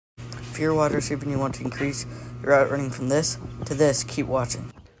If you're a wide receiver and you want to increase your route running from this to this, keep watching.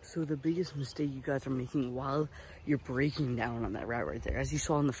 So the biggest mistake you guys are making while you're breaking down on that route right there, as you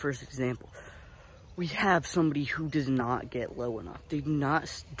saw in the first example, we have somebody who does not get low enough. They do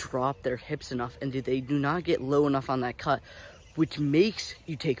not drop their hips enough, and they do not get low enough on that cut, which makes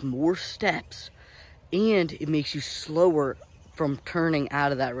you take more steps, and it makes you slower from turning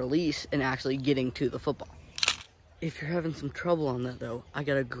out of that release and actually getting to the football. If you're having some trouble on that though, I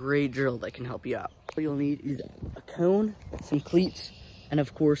got a great drill that can help you out. All you'll need is a cone, some cleats, and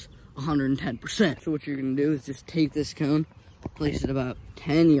of course, 110%. So what you're gonna do is just take this cone, place it about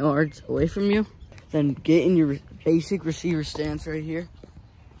 10 yards away from you, then get in your basic receiver stance right here.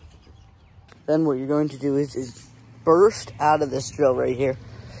 Then what you're going to do is burst out of this drill right here.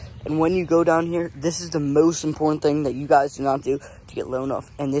 And when you go down here, this is the most important thing that you guys do not do to get low enough.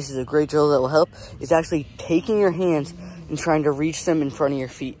 And this is a great drill that will help, is actually taking your hands and trying to reach them in front of your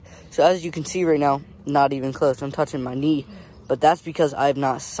feet. So as you can see right now, not even close, I'm touching my knee, but that's because I have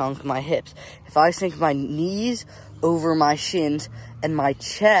not sunk my hips. If I sink my knees over my shins and my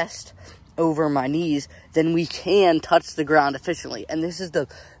chest over my knees, then we can touch the ground efficiently. And this is the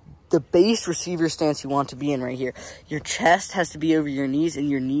base receiver stance you want to be in right here. Your chest has to be over your knees and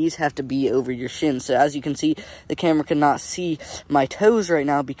your knees have to be over your shins. So as you can see, the camera cannot see my toes right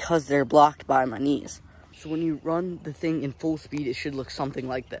now because they're blocked by my knees. So when you run the thing in full speed, it should look something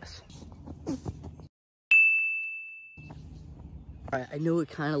like this. Alright, I know it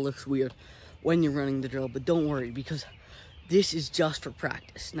kind of looks weird when you're running the drill, but don't worry, because this is just for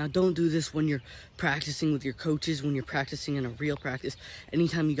practice. Now, don't do this when you're practicing with your coaches, when you're practicing in a real practice.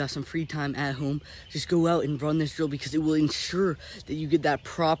 Anytime you got some free time at home, just go out and run this drill, because it will ensure that you get that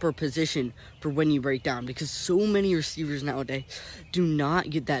proper position for when you break down, because so many receivers nowadays do not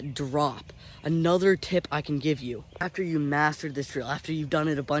get that drop. Another tip I can give you, after you master this drill, after you've done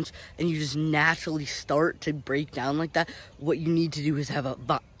it a bunch and you just naturally start to break down like that, what you need to do is have a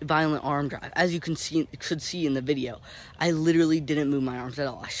violent arm drive. As you can see, should see in the video, I literally didn't move my arms at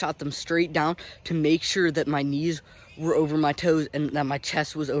all. I shot them straight down to make sure that my knees were over my toes and that my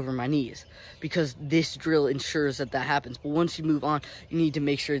chest was over my knees, because this drill ensures that that happens. But once you move on, you need to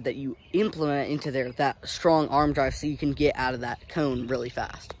make sure that you implement into there that strong arm drive so you can get out of that cone really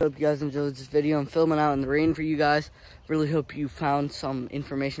fast. Hope you guys enjoyed this video. I'm filming out in the rain for you guys. Really hope you found some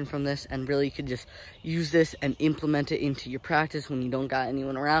information from this and really could just use this and implement it into your practice when you don't got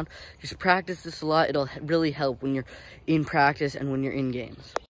anyone around. Just practice this a lot. It'll really help when you're in practice and when you're in games.